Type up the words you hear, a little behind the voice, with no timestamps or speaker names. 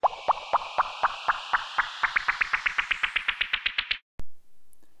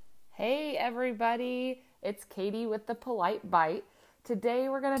everybody, it's Katie with the Polite Bite. Today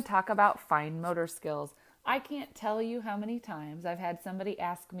we're going to talk about fine motor skills. I can't tell you how many times I've had somebody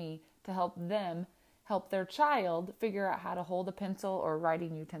ask me to help them help their child figure out how to hold a pencil or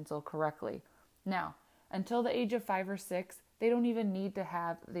writing utensil correctly. Now, until the age of 5 or 6, they don't even need to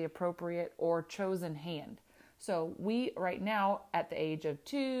have the appropriate or chosen hand. So we right now at the age of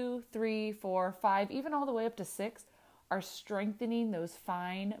 2, 3, 4, 5, even all the way up to 6, are strengthening those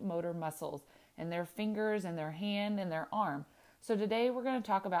fine motor muscles in their fingers and their hand and their arm. So today we're going to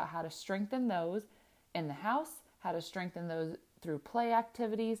talk about how to strengthen those in the house, how to strengthen those through play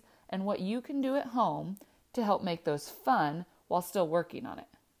activities, and what you can do at home to help make those fun while still working on it.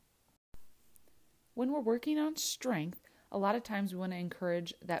 When we're working on strength, a lot of times we want to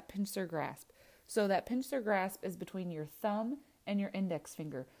encourage that pincer grasp. So that pincer grasp is between your thumb and your index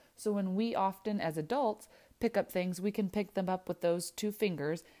finger. So when we often, as adults, pick up things, we can pick them up with those two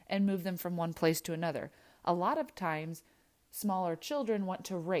fingers and move them from one place to another. A lot of times, smaller children want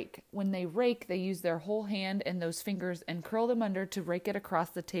to rake. When they rake, they use their whole hand and those fingers and curl them under to rake it across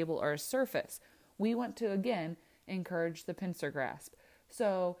the table or a surface. We want to, again, encourage the pincer grasp.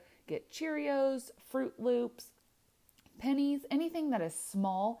 So get Cheerios, Fruit Loops, pennies, anything that is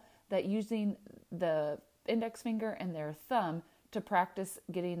small, that using the index finger and their thumb to practice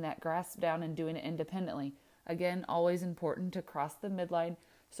getting that grasp down and doing it independently. Again, always important to cross the midline.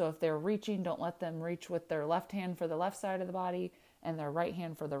 So if they're reaching, don't let them reach with their left hand for the left side of the body and their right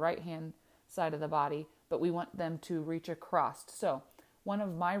hand for the right hand side of the body, but we want them to reach across. So one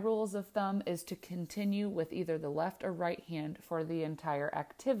of my rules of thumb is to continue with either the left or right hand for the entire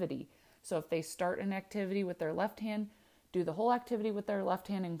activity. So if they start an activity with their left hand, do the whole activity with their left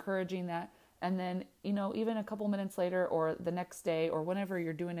hand, encouraging that. And then, even a couple minutes later or the next day or whenever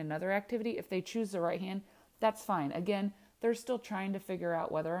you're doing another activity, if they choose the right hand, that's fine. Again, they're still trying to figure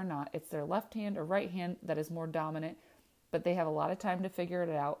out whether or not it's their left hand or right hand that is more dominant, but they have a lot of time to figure it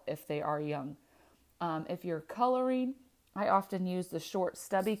out if they are young. If you're coloring, I often use the short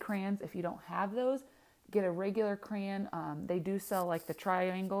stubby crayons. If you don't have those, get a regular crayon. They do sell like the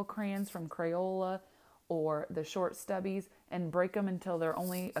triangle crayons from Crayola or the short stubbies, and break them until they're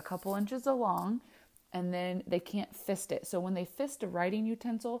only a couple inches long, and then they can't fist it. So when they fist a writing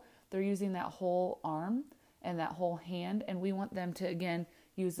utensil, they're using that whole arm and that whole hand, and we want them to, again,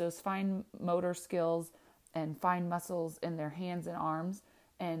 use those fine motor skills and fine muscles in their hands and arms,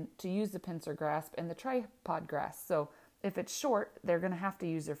 and to use the pincer grasp and the tripod grasp. So if it's short, they're going to have to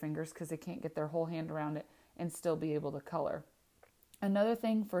use their fingers because they can't get their whole hand around it and still be able to color. Another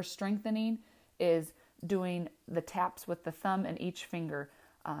thing for strengthening is doing the taps with the thumb and each finger.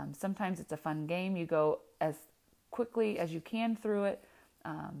 Sometimes it's a fun game. You go as quickly as you can through it.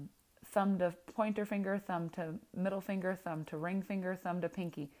 Thumb to pointer finger, thumb to middle finger, thumb to ring finger, thumb to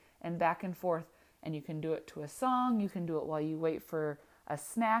pinky, and back and forth. And you can do it to a song. You can do it while you wait for a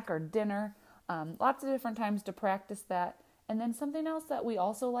snack or dinner. Lots of different times to practice that. And then something else that we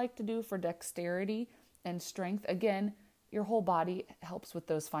also like to do for dexterity and strength, again, your whole body helps with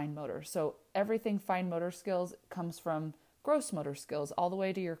those fine motors. So everything fine motor skills comes from gross motor skills all the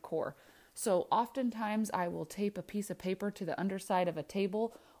way to your core. So oftentimes I will tape a piece of paper to the underside of a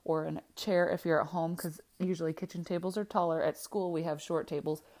table or a chair if you're at home, because usually kitchen tables are taller. At school we have short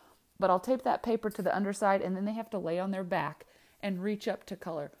tables. But I'll tape that paper to the underside, and then they have to lay on their back and reach up to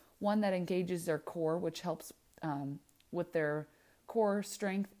color. One that engages their core, which helps with their core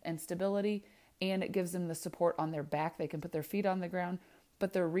strength and stability, and it gives them the support on their back. They can put their feet on the ground,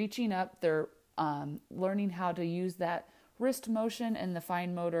 but they're reaching up. They're learning how to use that wrist motion and the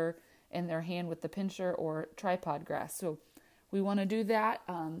fine motor in their hand with the pincer or tripod grasp. So we want to do that.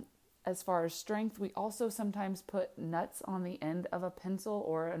 As far as strength, we also sometimes put nuts on the end of a pencil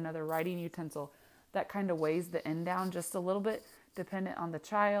or another writing utensil. That kind of weighs the end down just a little bit, dependent on the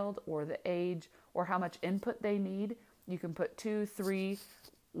child or the age or how much input they need. You can put 2, 3,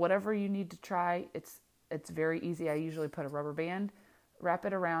 whatever you need to try. It's very easy. I usually put a rubber band, wrap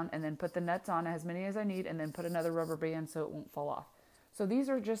it around, and then put the nuts on as many as I need, and then put another rubber band so it won't fall off. So these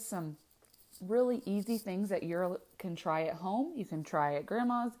are just some really easy things that you can try at home. You can try at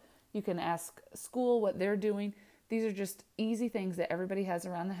grandma's. You can ask school what they're doing. These are just easy things that everybody has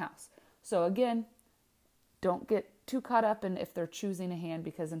around the house. So again, don't get too caught up in if they're choosing a hand,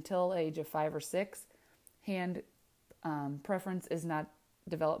 because until the age of 5 or 6, hand preference is not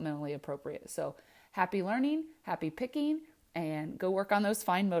developmentally appropriate. So happy learning, happy picking, and go work on those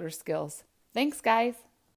fine motor skills. Thanks, guys.